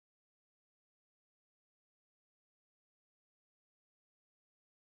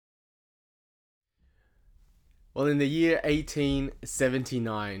Well, in the year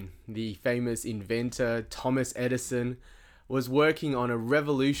 1879, the famous inventor Thomas Edison was working on a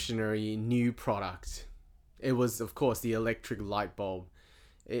revolutionary new product. It was, of course, the electric light bulb.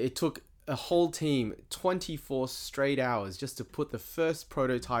 It took a whole team 24 straight hours just to put the first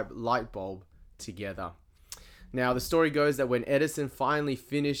prototype light bulb together. Now, the story goes that when Edison finally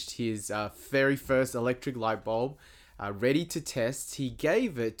finished his very first electric light bulb, ready to test, he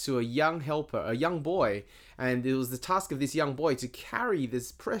gave it to a young helper, a young boy, and it was the task of this young boy to carry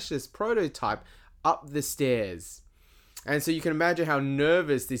this precious prototype up the stairs. And so you can imagine how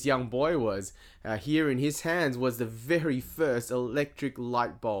nervous this young boy was. Here in his hands was the very first electric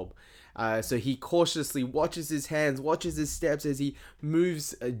light bulb. So he cautiously watches his hands, watches his steps as he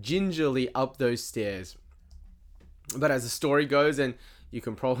moves gingerly up those stairs. But as the story goes, and you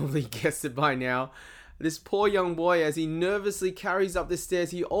can probably guess it by now, this poor young boy, as he nervously carries up the stairs,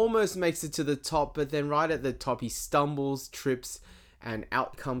 he almost makes it to the top, but then right at the top he stumbles, trips, and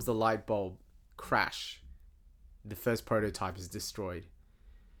out comes the light bulb. Crash. The first prototype is destroyed.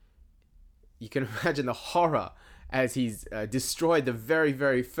 You can imagine the horror as he's destroyed the very,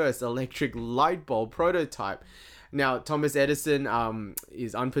 very first electric light bulb prototype. Now, Thomas Edison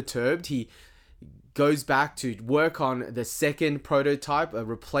is unperturbed. He goes back to work on the second prototype, a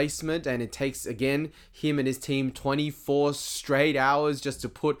replacement, and it takes, again, him and his team 24 straight hours just to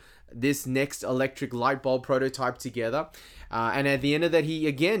put this next electric light bulb prototype together. And at the end of that, he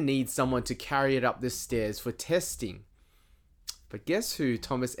again needs someone to carry it up the stairs for testing. But guess who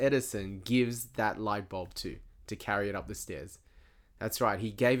Thomas Edison gives that light bulb to carry it up the stairs? That's right,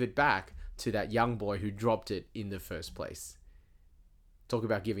 he gave it back to that young boy who dropped it in the first place. Talk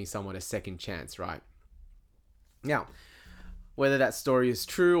about giving someone a second chance, right? Now, whether that story is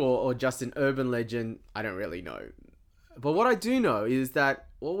true or just an urban legend, I don't really know. But what I do know is that,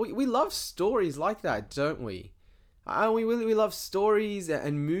 well, we love stories like that, don't we? We love stories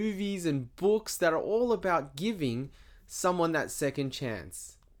and movies and books that are all about giving someone that second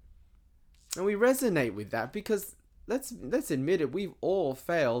chance. And we resonate with that because, let's admit it, we've all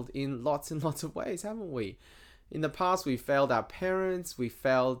failed in lots and lots of ways, haven't we? In the past, we've failed our parents, we've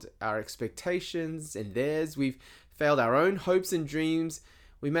failed our expectations and theirs, we've failed our own hopes and dreams,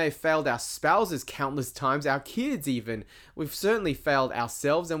 we may have failed our spouses countless times, our kids even. We've certainly failed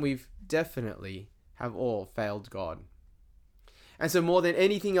ourselves, and we've definitely have all failed God. And so more than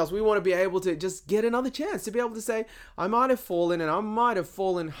anything else, we want to be able to just get another chance, to be able to say, I might have fallen and I might have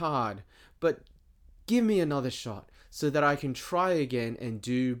fallen hard, but give me another shot so that I can try again and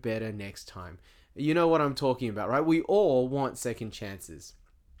do better next time. You know what I'm talking about, right? We all want second chances.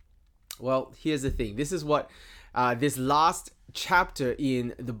 Well, here's the thing. This is what this last chapter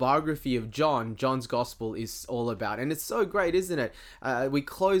in the biography of John's Gospel, is all about. And it's so great, isn't it? We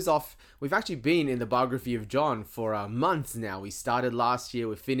close off, we've actually been in the biography of John for months now. We started last year,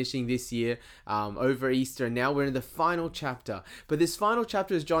 we're finishing this year over Easter, and now we're in the final chapter. But this final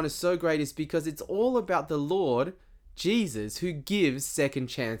chapter of John is so great is because it's all about the Lord, Jesus, who gives second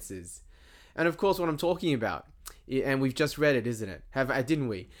chances. And of course, what I'm talking about, and we've just read it, isn't it? Didn't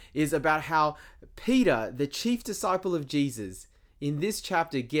we? Is about how Peter, the chief disciple of Jesus, in this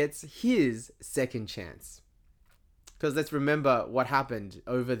chapter gets his second chance. Because let's remember what happened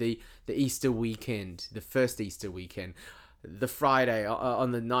over the Easter weekend, the first Easter weekend. The Friday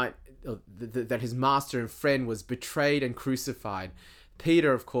on the night that his master and friend was betrayed and crucified.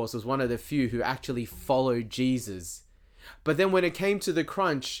 Peter, of course, was one of the few who actually followed Jesus. But then when it came to the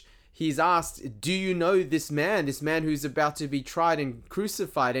crunch, he's asked, do you know this man who's about to be tried and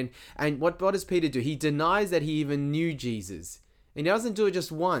crucified? And what does Peter do? He denies that he even knew Jesus. And he doesn't do it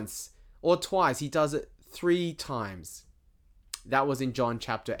just once or twice. He does it 3 times. That was in John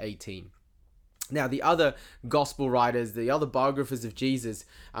chapter 18. Now, the other gospel writers, the other biographers of Jesus,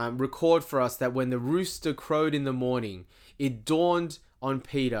 record for us that when the rooster crowed in the morning, it dawned on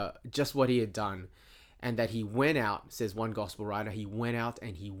Peter just what he had done. And that he went out, says one gospel writer, he went out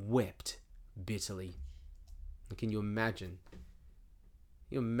and he wept bitterly. And can you imagine? Can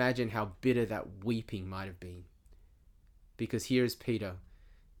you imagine how bitter that weeping might have been? Because here is Peter,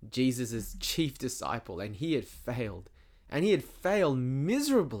 Jesus' chief disciple, and he had failed. And he had failed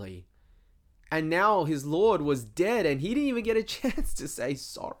miserably. And now his Lord was dead, and he didn't even get a chance to say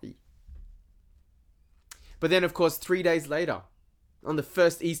sorry. But then, of course, 3 days later, on the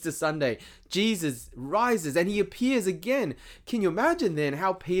first Easter Sunday, Jesus rises and he appears again. Can you imagine then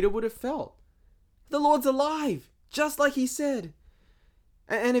how Peter would have felt? The Lord's alive, just like he said.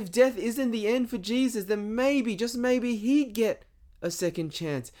 And if death isn't the end for Jesus, then maybe, just maybe, he'd get a second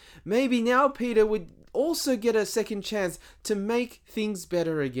chance. Maybe now Peter would also get a second chance to make things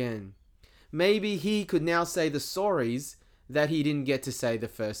better again. maybe he could now say the sorries that he didn't get to say the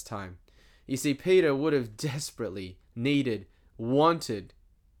first time. You see, Peter would have desperately wanted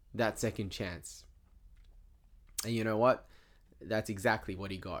that second chance. And you know what? That's exactly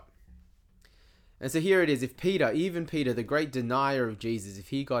what he got. And so here it is. If Peter, even Peter, the great denier of Jesus, if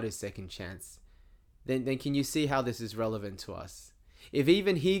he got his second chance, then can you see how this is relevant to us? If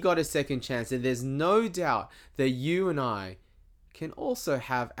even he got a second chance, then there's no doubt that you and I can also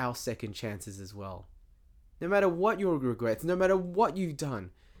have our second chances as well. No matter what your regrets, no matter what you've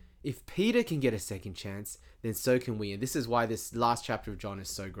done, if Peter can get a second chance, then so can we. And this is why this last chapter of John is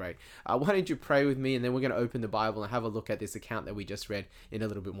so great. Why don't you pray with me, and then we're going to open the Bible and have a look at this account that we just read in a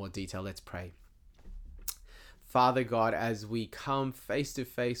little bit more detail. Let's pray. Father God, as we come face to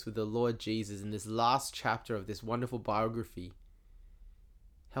face with the Lord Jesus in this last chapter of this wonderful biography,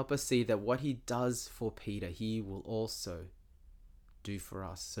 help us see that what he does for Peter, he will also do for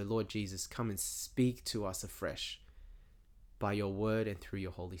us. So Lord Jesus, come and speak to us afresh by your word and through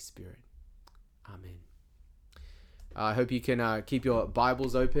your Holy Spirit. Amen. I hope you can keep your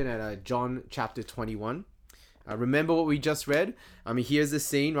Bibles open at John chapter 21. Remember what we just read? I mean, here's the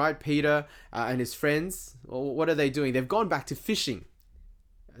scene, right? Peter and his friends, well, what are they doing? They've gone back to fishing.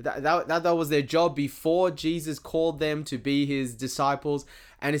 That was their job before Jesus called them to be his disciples.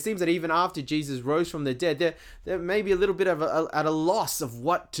 And it seems that even after Jesus rose from the dead, they're maybe a little bit at a loss of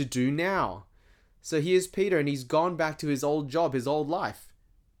what to do now. So here's Peter, and he's gone back to his old job, his old life.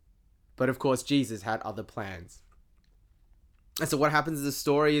 But of course, Jesus had other plans. And so what happens in the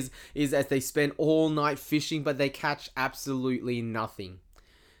story is that they spend all night fishing, but they catch absolutely nothing.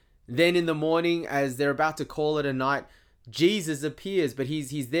 Then in the morning, as they're about to call it a night, Jesus appears, but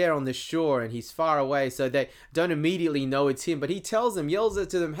he's there on the shore and he's far away, so they don't immediately know it's him. But he yells it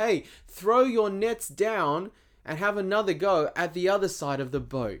to them, hey, throw your nets down and have another go at the other side of the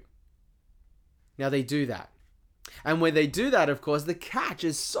boat. Now they do that. And when they do that, of course, the catch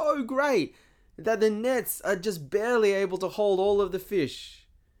is so great that the nets are just barely able to hold all of the fish.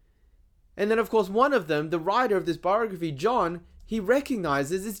 And then, of course, one of them, the writer of this biography, John, he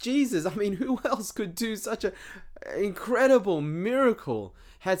recognizes it's Jesus. I mean, who else could do such an incredible miracle,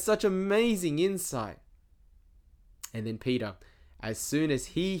 had such amazing insight? And then Peter, as soon as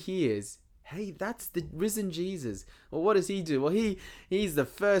he hears, hey, that's the risen Jesus, well, what does he do? Well, he's the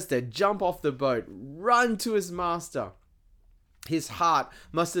first to jump off the boat, run to his master. His heart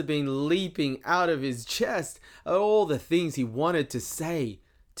must have been leaping out of his chest at all the things he wanted to say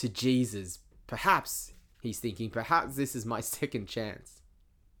to Jesus. Perhaps, he's thinking, perhaps this is my second chance.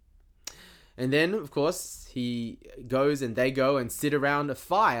 And then, of course, he goes and they go and sit around a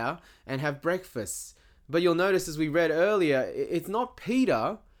fire and have breakfast. But you'll notice, as we read earlier, it's not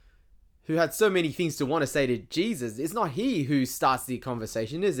Peter who had so many things to want to say to Jesus. It's not he who starts the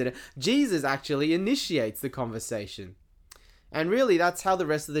conversation, is it? Jesus actually initiates the conversation. And really, that's how the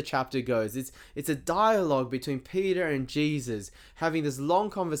rest of the chapter goes. It's a dialogue between Peter and Jesus, having this long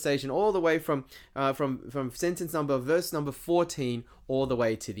conversation all the way from verse number 14 all the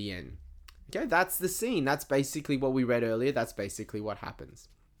way to the end. Okay, that's the scene. That's basically what we read earlier. That's basically what happens.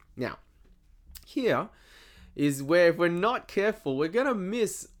 Now, here is where, if we're not careful, we're going to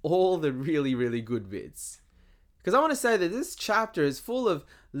miss all the really, really good bits. Because I want to say that this chapter is full of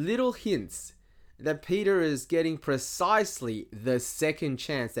little hints that Peter is getting precisely the second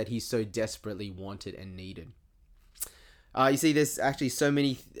chance that he so desperately wanted and needed. You see, there's actually so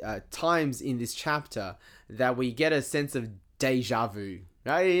many times in this chapter that we get a sense of deja vu.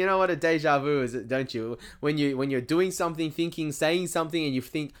 Right? You know what a deja vu is, don't you? When you're doing something, thinking, saying something, and you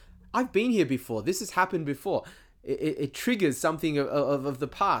think, I've been here before. This has happened before. It triggers something of the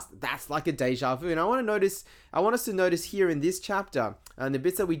past. That's like a deja vu. And I want us to notice here in this chapter, and the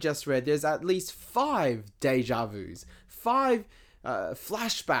bits that we just read, there's at least 5 deja vus, 5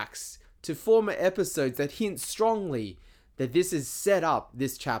 flashbacks to former episodes that hint strongly that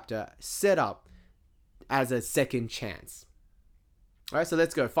this chapter set up as a second chance. All right, so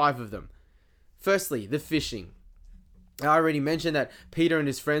let's go. 5 of them. Firstly, the fishing. I already mentioned that Peter and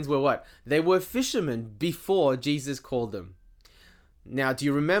his friends were what? They were fishermen before Jesus called them. Now, do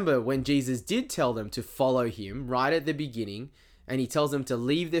you remember when Jesus did tell them to follow him right at the beginning, and he tells them to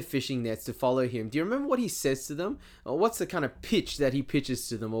leave their fishing nets to follow him? Do you remember what he says to them? Or what's the kind of pitch that he pitches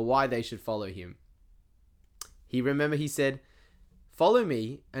to them, or why they should follow him? He said, "Follow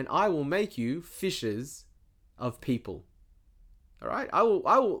me, and I will make you fishers of people." All right, I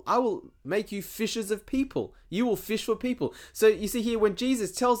will make you fishers of people. You will fish for people. So you see here, when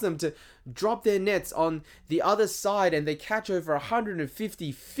Jesus tells them to drop their nets on the other side and they catch over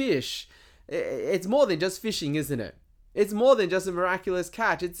 150 fish, it's more than just fishing, isn't it? It's more than just a miraculous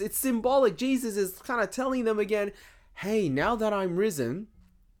catch. It's symbolic. Jesus is kind of telling them again, hey, now that I'm risen,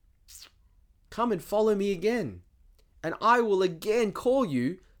 come and follow me again. And I will again call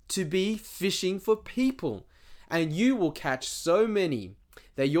you to be fishing for people. And you will catch so many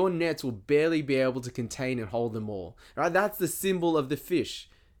that your nets will barely be able to contain and hold them all. Right? That's the symbol of the fish.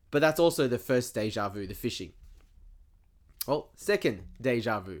 But that's also the first deja vu, the fishing. Well, second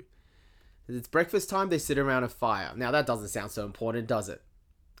deja vu. It's breakfast time, they sit around a fire. Now that doesn't sound so important, does it?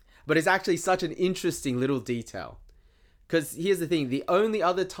 But it's actually such an interesting little detail. Because here's the thing, the only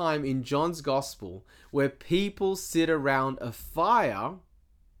other time in John's gospel where people sit around a fire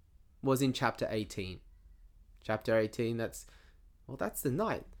was in chapter 18. Chapter 18, that's the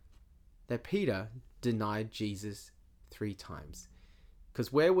night that Peter denied Jesus 3 times.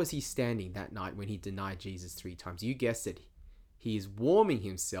 Because where was he standing that night when he denied Jesus 3 times? You guessed it. He is warming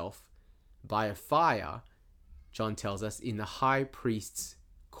himself by a fire, John tells us, in the high priest's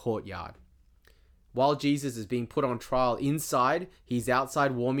courtyard. While Jesus is being put on trial inside, he's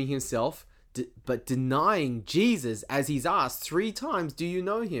outside warming himself, but denying Jesus as he's asked 3 times, do you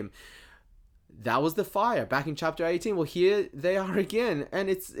know him? That was the fire back in chapter 18. Well, here they are again, and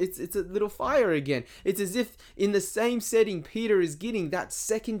it's a little fire again. It's as if in the same setting, Peter is getting that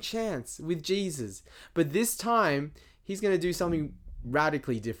second chance with Jesus. But this time, he's going to do something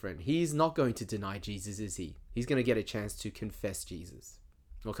radically different. He's not going to deny Jesus, is he? He's going to get a chance to confess Jesus.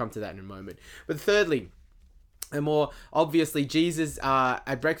 We'll come to that in a moment. But thirdly, and more obviously, Jesus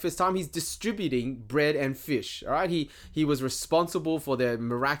at breakfast time, he's distributing bread and fish. All right, he was responsible for their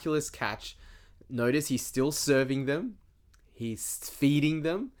miraculous catch. Notice he's still serving them. He's feeding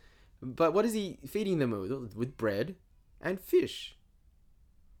them. But what is he feeding them with? With bread and fish.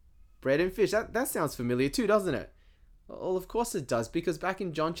 Bread and fish. That sounds familiar too, doesn't it? Well, of course it does, because back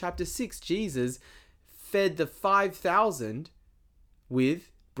in John chapter 6, Jesus fed the 5,000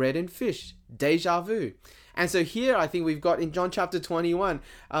 with bread and fish. Deja vu. And so here I think we've got in John chapter 21,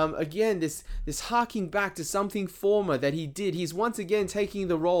 again, this harking back to something former that he did. He's once again taking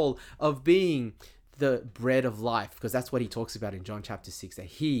the role of being the bread of life, because that's what he talks about in John chapter 6, that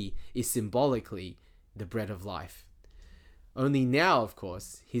he is symbolically the bread of life. Only now, of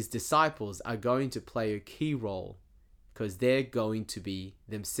course, his disciples are going to play a key role, because they're going to be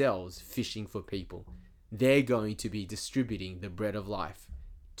themselves fishing for people. They're going to be distributing the bread of life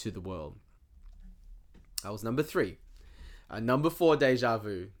to the world. That was number 3. Number 4, deja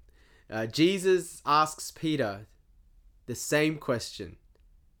vu. Jesus asks Peter the same question.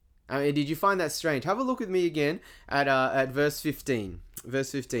 Did you find that strange? Have a look with me again at verse 15.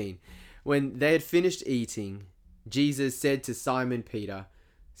 Verse 15. When they had finished eating, Jesus said to Simon Peter,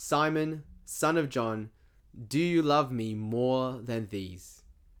 "Simon, son of John, do you love me more than these?"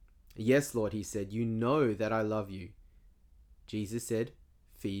 "Yes, Lord," he said, "you know that I love you." Jesus said,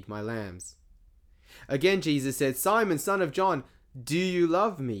 "Feed my lambs." Again, Jesus said, "Simon, son of John, do you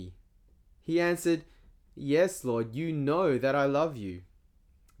love me?" He answered, "Yes, Lord, you know that I love you."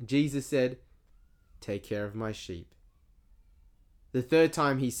 Jesus said, "Take care of my sheep." The third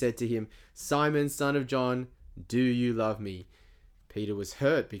time he said to him, "Simon, son of John, do you love me?" Peter was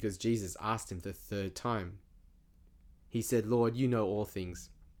hurt because Jesus asked him the third time. He said, "Lord, you know all things.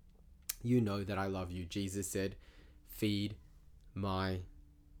 You know that I love you." Jesus said, "Feed my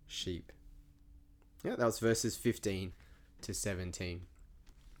sheep." Yeah, that was verses 15 to 17.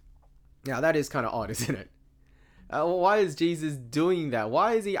 Now, that is kind of odd, isn't it? Why is Jesus doing that?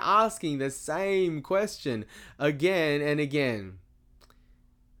 Why is he asking the same question again and again?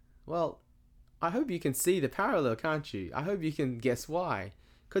 Well, I hope you can see the parallel, can't you? I hope you can guess why.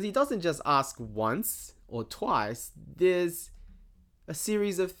 Because he doesn't just ask once or twice. There's a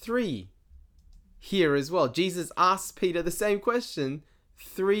series of 3 here as well. Jesus asks Peter the same question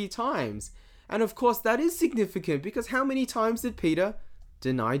 3 times. And of course, that is significant, because how many times did Peter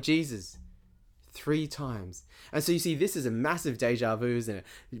deny Jesus? 3 times. And so you see, this is a massive deja vu, isn't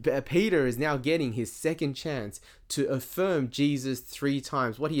it? Peter is now getting his second chance to affirm Jesus 3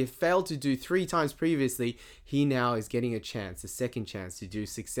 times. What he had failed to do 3 times previously, he now is getting a second chance to do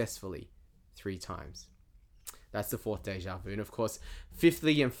successfully 3 times. That's the 4th deja vu. And of course,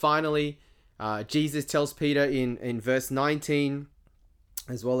 fifthly and finally, Jesus tells Peter in verse 19,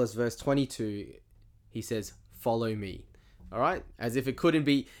 as well as verse 22, he says, "Follow me." All right? As if it couldn't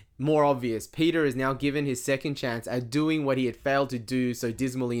be more obvious, Peter is now given his second chance at doing what he had failed to do so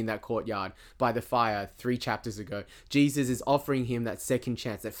dismally in that courtyard by the fire 3 chapters ago. Jesus is offering him that second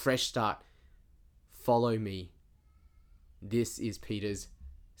chance, that fresh start. Follow me. This is Peter's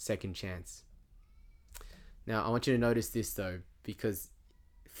second chance. Now, I want you to notice this though, because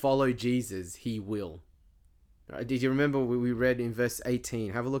follow Jesus, he will. Did you remember we read in verse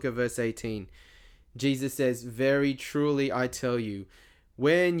 18? Have a look at verse 18. Jesus says, "Very truly I tell you,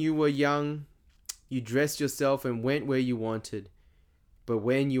 when you were young, you dressed yourself and went where you wanted. But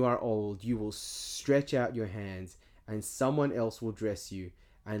when you are old, you will stretch out your hands, and someone else will dress you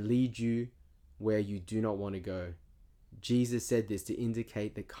and lead you where you do not want to go." Jesus said this to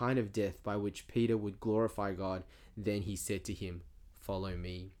indicate the kind of death by which Peter would glorify God. Then he said to him, "Follow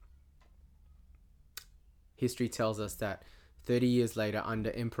me." History tells us that 30 years later,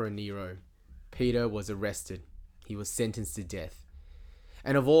 under Emperor Nero, Peter was arrested. He was sentenced to death.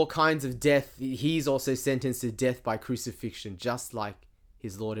 And of all kinds of death, he's also sentenced to death by crucifixion, just like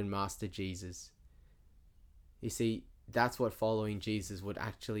his Lord and Master Jesus. You see, that's what following Jesus would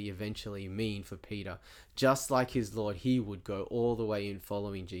actually eventually mean for Peter. Just like his Lord, he would go all the way in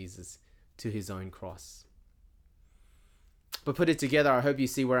following Jesus to his own cross. But put it together, I hope you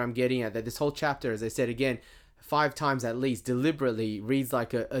see where I'm getting at. That this whole chapter, as I said again, 5 times at least, deliberately reads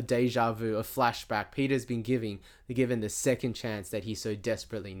like a deja vu, a flashback. Peter's been given the second chance that he so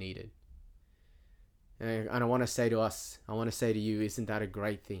desperately needed. And I want to say to us, I want to say to you, isn't that a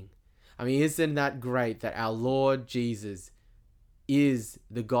great thing? I mean, isn't that great that our Lord Jesus is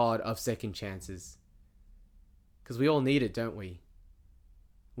the God of second chances? Because we all need it, don't we?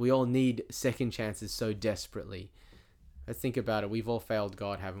 We all need second chances so desperately. Let's think about it. We've all failed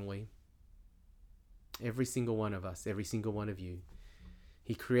God, haven't we? Every single one of us, every single one of you.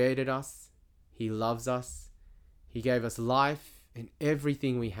 He created us. He loves us. He gave us life and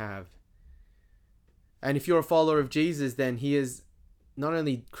everything we have. And if you're a follower of Jesus, then he has not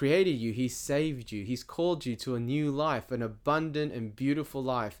only created you, he's saved you. He's called you to a new life, an abundant and beautiful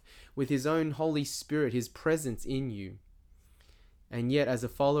life with his own Holy Spirit, his presence in you. And yet, as a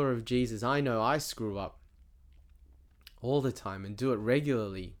follower of Jesus, I know I screw up all the time and do it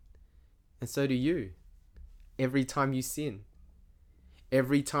regularly. And so do you. Every time you sin,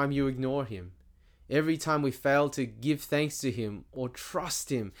 every time you ignore him, every time we fail to give thanks to him or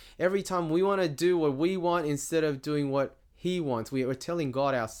trust him, every time we want to do what we want instead of doing what he wants, we're telling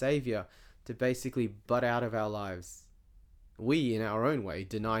God, our Savior, to basically butt out of our lives. We, in our own way,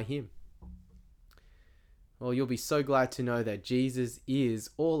 deny him. Well, you'll be so glad to know that Jesus is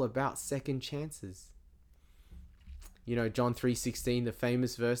all about second chances. You know, John 3:16, the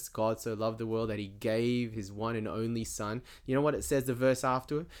famous verse, God so loved the world that he gave his one and only son. You know what it says, the verse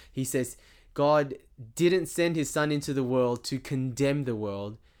after it? He says, God didn't send his son into the world to condemn the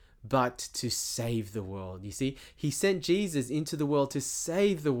world, but to save the world. You see, he sent Jesus into the world to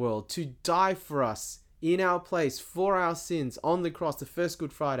save the world, to die for us in our place for our sins on the cross, the first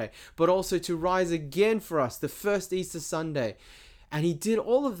Good Friday, but also to rise again for us the first Easter Sunday. And he did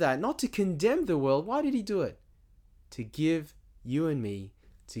all of that, not to condemn the world. Why did he do it? To give you and me,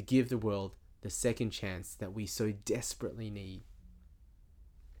 to give the world the second chance that we so desperately need.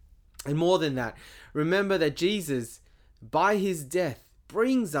 And more than that, remember that Jesus, by his death,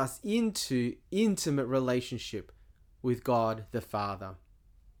 brings us into intimate relationship with God the Father.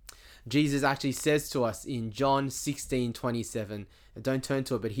 Jesus actually says to us in John 16:27, don't turn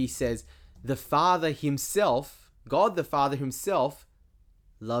to it, but he says, the Father himself, God the Father himself,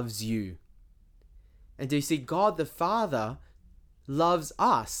 loves you. And do you see, God the Father loves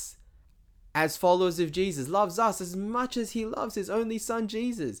us as followers of Jesus, loves us as much as he loves his only son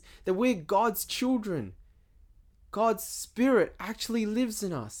Jesus, that we're God's children. God's Spirit actually lives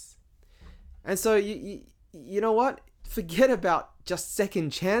in us. And so, you know what? Forget about just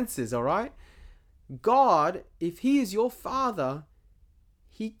second chances, all right? God, if he is your Father,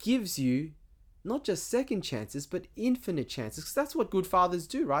 he gives you not just second chances, but infinite chances. Because that's what good fathers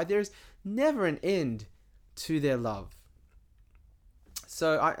do, right? There's never an end to their love.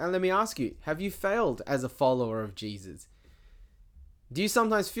 So let me ask you, have you failed as a follower of Jesus? Do you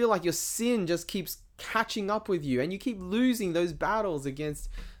sometimes feel like your sin just keeps catching up with you and you keep losing those battles against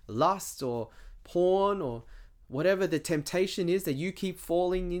lust or porn or whatever the temptation is that you keep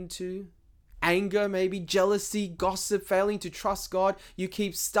falling into? Anger, maybe jealousy, gossip, failing to trust God, you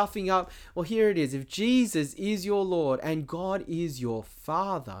keep stuffing up. Well, here it is. If Jesus is your Lord and God is your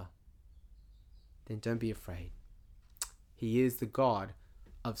Father, then don't be afraid. He is the God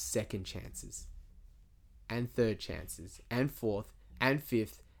of second chances and third chances and fourth and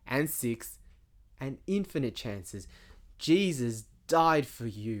fifth and sixth and infinite chances. Jesus died for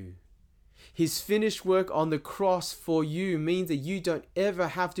you. His finished work on the cross for you means that you don't ever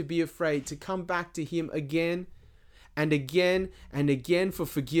have to be afraid to come back to him again and again and again for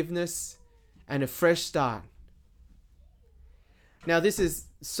forgiveness and a fresh start. Now, this is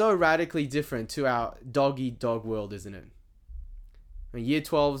so radically different to our dog-eat-dog world, isn't it? When Year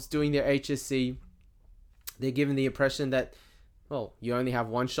 12's doing their HSC, They're given the impression that, well, you only have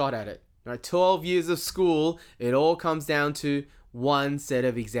one shot at it. Right? 12 years of school, it all comes down to one set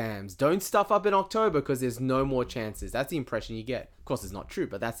of exams. Don't stuff up in October because there's no more chances. That's the impression you get. Of course, it's not true,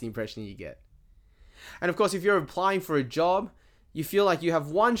 but that's the impression you get. And of course, if you're applying for a job, you feel like you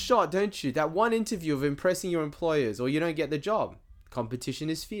have one shot, don't you? That one interview of impressing your employers, or you don't get the job. Competition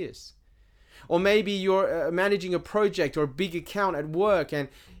is fierce. Or maybe you're managing a project or a big account at work, and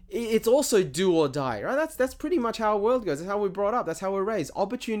it's also do or die, right? That's pretty much how our world goes. That's how we're brought up. That's how we're raised.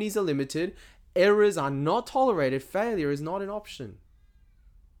 Opportunities are limited. Errors are not tolerated. Failure is not an option.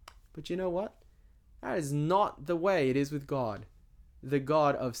 But you know what? That is not the way it is with God, the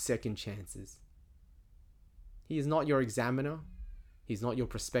God of second chances. He is not your examiner. He's not your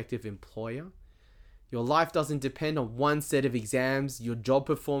prospective employer. Your life doesn't depend on one set of exams, your job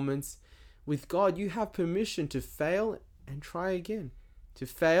performance. With God, you have permission to fail and try again. To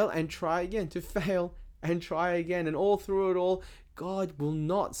fail and try again. To fail and try again. And all through it all, God will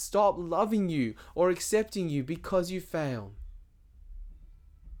not stop loving you or accepting you because you fail.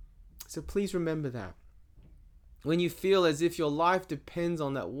 So please remember that. When you feel as if your life depends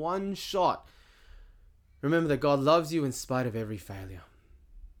on that one shot, remember that God loves you in spite of every failure.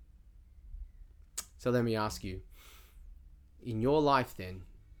 So let me ask you, in your life then,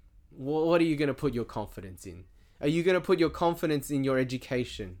 what are you going to put your confidence in? Are you going to put your confidence in your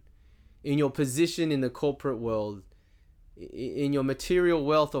education, in your position in the corporate world, in your material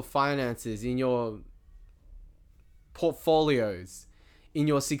wealth or finances, in your portfolios, in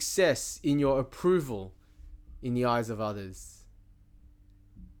your success, in your approval in the eyes of others?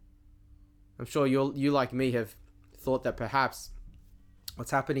 I'm sure you like me have thought that perhaps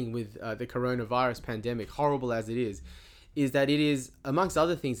what's happening with the coronavirus pandemic, horrible as it is that it is, amongst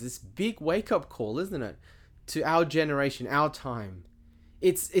other things, this big wake-up call, isn't it, to our generation, our time.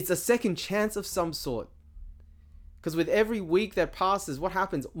 It's a second chance of some sort. Because with every week that passes, what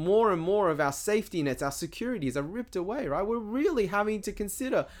happens? More and more of our safety nets, our securities are ripped away, right? We're really having to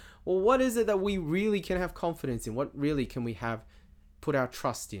consider, well, what is it that we really can have confidence in? What really can we have put our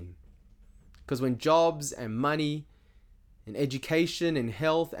trust in? Because when jobs and money and education and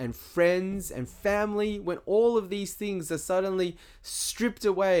health and friends and family, when all of these things are suddenly stripped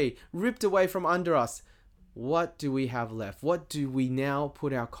away, ripped away from under us, what do we have left? What do we now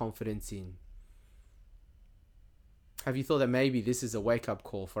put our confidence in? Have you thought that maybe this is a wake-up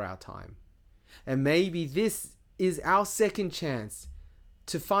call for our time? And maybe this is our second chance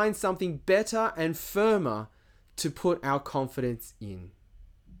to find something better and firmer to put our confidence in.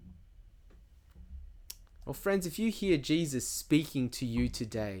 Well, friends, if you hear Jesus speaking to you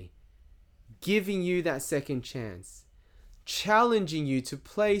today, giving you that second chance, challenging you to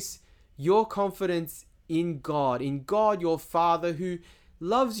place your confidence in God your Father, who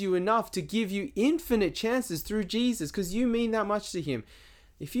loves you enough to give you infinite chances through Jesus, because you mean that much to him.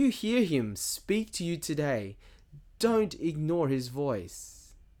 If you hear him speak to you today, don't ignore his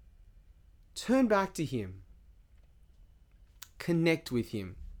voice. Turn back to him. Connect with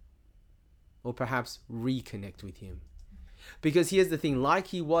him. Or perhaps reconnect with him. Because here's the thing, like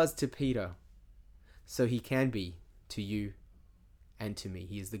he was to Peter, so he can be to you and to me.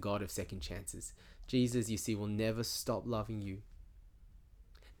 He is the God of second chances. Jesus, you see, will never stop loving you.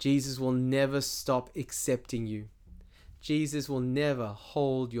 Jesus will never stop accepting you. Jesus will never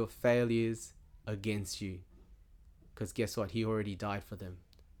hold your failures against you. Because guess what? He already died for them.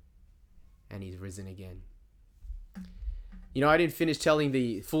 And he's risen again. You know, I didn't finish telling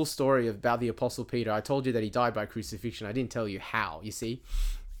the full story about the Apostle Peter. I told you that he died by crucifixion. I didn't tell you how, you see.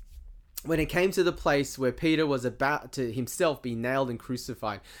 When it came to the place where Peter was about to himself be nailed and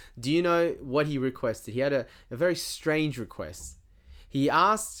crucified, do you know what he requested? He had a very strange request. He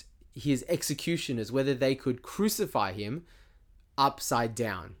asked his executioners whether they could crucify him upside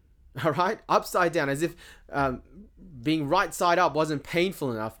down. All right? Upside down, as if being right side up wasn't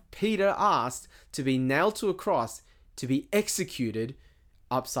painful enough. Peter asked to be nailed to a cross, to be executed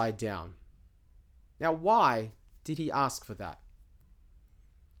upside down. Now, why did he ask for that?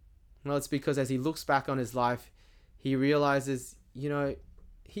 Well, it's because as he looks back on his life, he realizes, you know,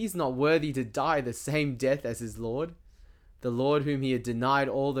 he's not worthy to die the same death as his Lord. The Lord whom he had denied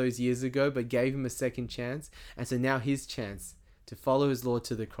all those years ago, but gave him a second chance. And so now his chance to follow his Lord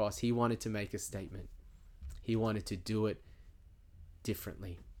to the cross, he wanted to make a statement. He wanted to do it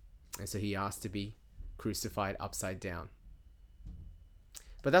differently. And so he asked to be crucified upside down.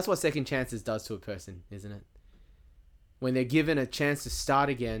 But that's what second chances does to a person, isn't it? When they're given a chance to start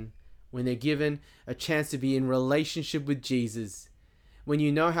again, when they're given a chance to be in relationship with Jesus, when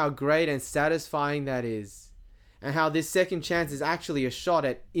you know how great and satisfying that is, And how this second chance is actually a shot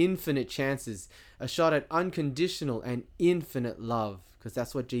at infinite chances, a shot at unconditional and infinite love, because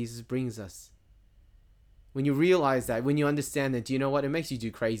that's what Jesus brings us. When you realize that, when you understand that, do you know what? It makes you do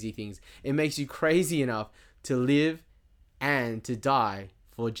crazy things. It makes you crazy enough to live and to die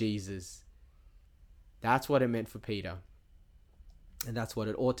for Jesus. That's what it meant for Peter. And that's what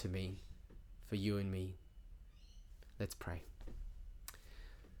it ought to mean for you and me. Let's pray.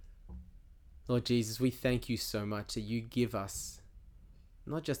 Lord Jesus, we thank you so much that you give us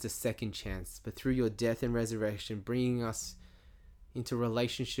not just a second chance, but through your death and resurrection, bringing us into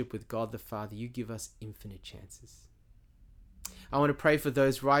relationship with God the Father, you give us infinite chances. I want to pray for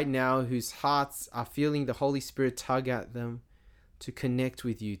those right now whose hearts are feeling the Holy Spirit tug at them to connect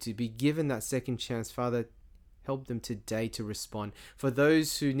with you, to be given that second chance. Father, help them today to respond. For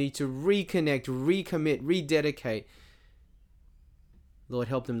those who need to reconnect, recommit, rededicate, Lord,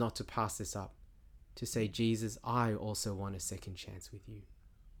 help them not to pass this up, to say, Jesus, I also want a second chance with you.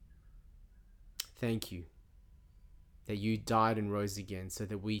 Thank you that you died and rose again so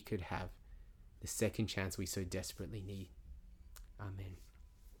that we could have the second chance we so desperately need. Amen.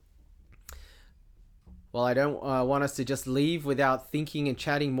 Well, I don't want us to just leave without thinking and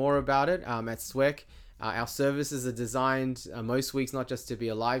chatting more about it. At SWEC, our services are designed most weeks not just to be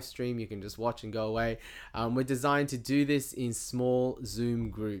a live stream, you can just watch and go away. We're designed to do this in small Zoom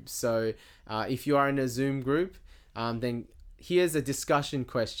groups. So if you are in a Zoom group, then here's a discussion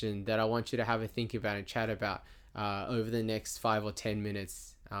question that I want you to have a think about and chat about over the next 5 or 10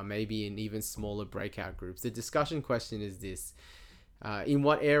 minutes, maybe in even smaller breakout groups. The discussion question is this. In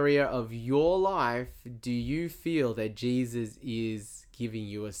what area of your life do you feel that Jesus is giving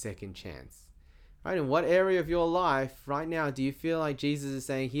you a second chance? Right? In what area of your life right now do you feel like Jesus is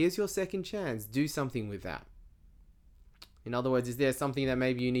saying, here's your second chance, do something with that? In other words, is there something that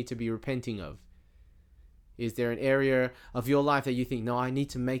maybe you need to be repenting of? Is there an area of your life that you think, no, I need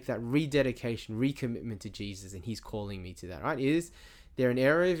to make that rededication, recommitment to Jesus, and he's calling me to that, right? Is there an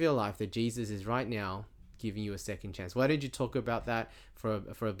area of your life that Jesus is right now giving you a second chance? Why don't you talk about that for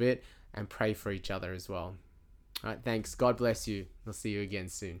a bit and pray for each other as well? All right, thanks. God bless you. I'll see you again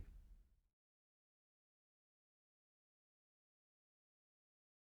soon.